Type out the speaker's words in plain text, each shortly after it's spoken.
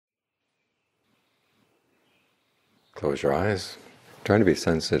Close your eyes. Try to be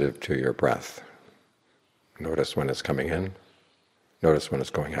sensitive to your breath. Notice when it's coming in. Notice when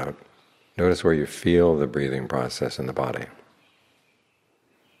it's going out. Notice where you feel the breathing process in the body.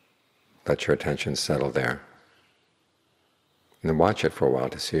 Let your attention settle there. And then watch it for a while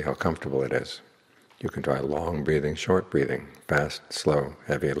to see how comfortable it is. You can try long breathing, short breathing, fast, slow,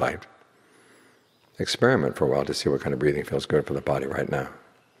 heavy, light. Experiment for a while to see what kind of breathing feels good for the body right now.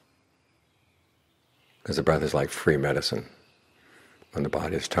 Because the breath is like free medicine. When the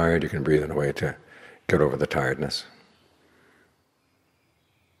body is tired, you can breathe in a way to get over the tiredness.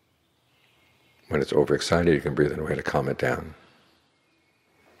 When it's overexcited, you can breathe in a way to calm it down.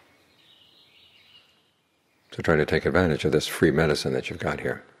 So try to take advantage of this free medicine that you've got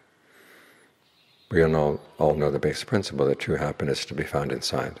here. We all know the basic principle that true happiness is to be found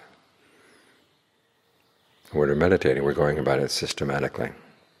inside. When we're meditating, we're going about it systematically.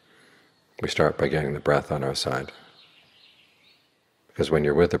 We start by getting the breath on our side. Because when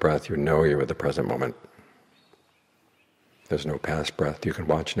you're with the breath, you know you're with the present moment. There's no past breath you can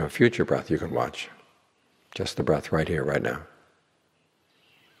watch, no future breath you can watch. Just the breath right here, right now.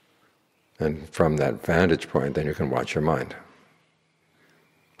 And from that vantage point, then you can watch your mind.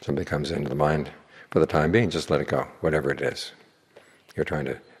 Somebody comes into the mind, for the time being, just let it go, whatever it is. You're trying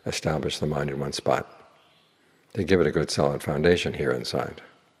to establish the mind in one spot. To give it a good solid foundation here inside.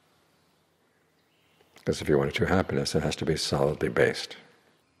 Because if you want true happiness, it has to be solidly based.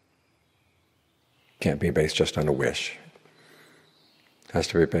 It can't be based just on a wish. It has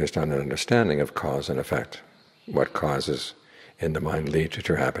to be based on an understanding of cause and effect. What causes in the mind lead to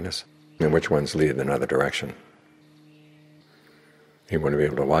true happiness, and which ones lead in another direction. You want to be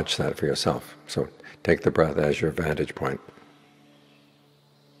able to watch that for yourself. So take the breath as your vantage point.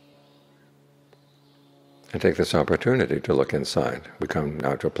 And take this opportunity to look inside. We come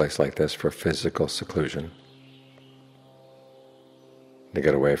now to a place like this for physical seclusion, to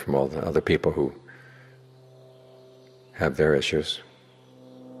get away from all the other people who have their issues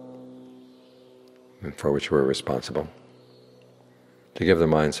and for which we're responsible, to give the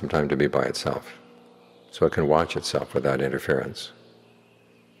mind some time to be by itself, so it can watch itself without interference.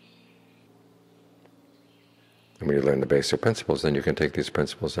 And when you learn the basic principles, then you can take these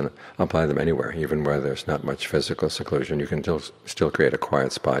principles and apply them anywhere, even where there's not much physical seclusion. You can still create a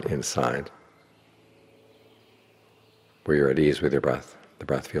quiet spot inside, where you're at ease with your breath. The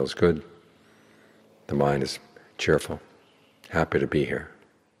breath feels good. The mind is cheerful, happy to be here.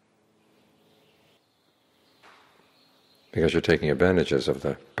 Because you're taking advantages of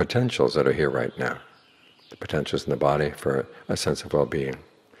the potentials that are here right now. The potentials in the body for a sense of well-being,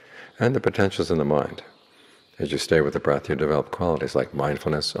 and the potentials in the mind. As you stay with the breath, you develop qualities like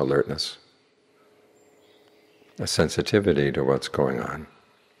mindfulness, alertness, a sensitivity to what's going on,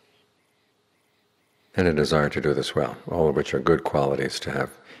 and a desire to do this well, all of which are good qualities to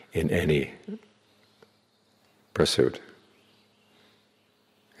have in any pursuit,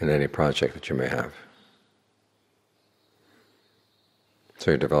 in any project that you may have.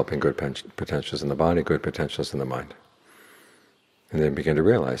 So you're developing good potentials in the body, good potentials in the mind. And then begin to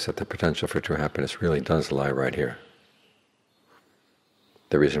realize that the potential for true happiness really does lie right here.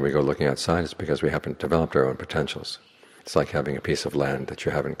 The reason we go looking outside is because we haven't developed our own potentials. It's like having a piece of land that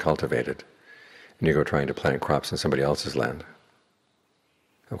you haven't cultivated, and you go trying to plant crops in somebody else's land.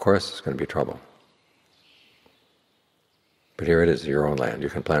 Of course, it's going to be trouble. But here it is, your own land. You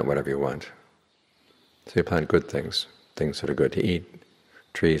can plant whatever you want. So you plant good things, things that are good to eat,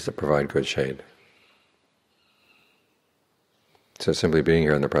 trees that provide good shade. So simply being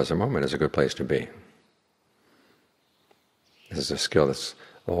here in the present moment is a good place to be. This is a skill that's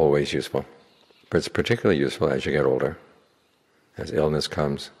always useful, but it's particularly useful as you get older, as illness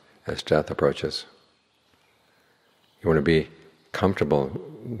comes, as death approaches. You want to be comfortable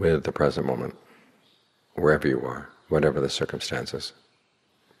with the present moment, wherever you are, whatever the circumstances,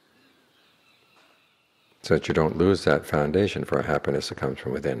 so that you don't lose that foundation for a happiness that comes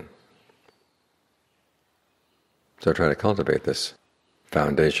from within. So try to cultivate this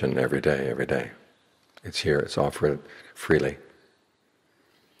foundation every day, every day. It's here, it's offered freely.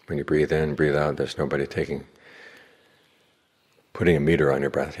 When you breathe in, breathe out, there's nobody putting a meter on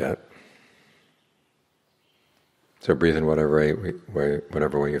your breath yet. So breathe in whatever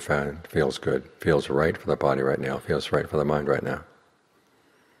way you find feels good, feels right for the body right now, feels right for the mind right now.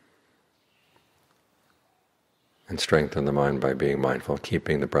 And strengthen the mind by being mindful,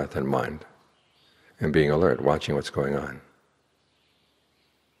 keeping the breath in mind, and being alert, watching what's going on.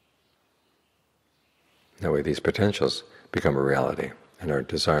 That way these potentials become a reality, and our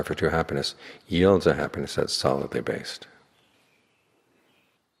desire for true happiness yields a happiness that's solidly based.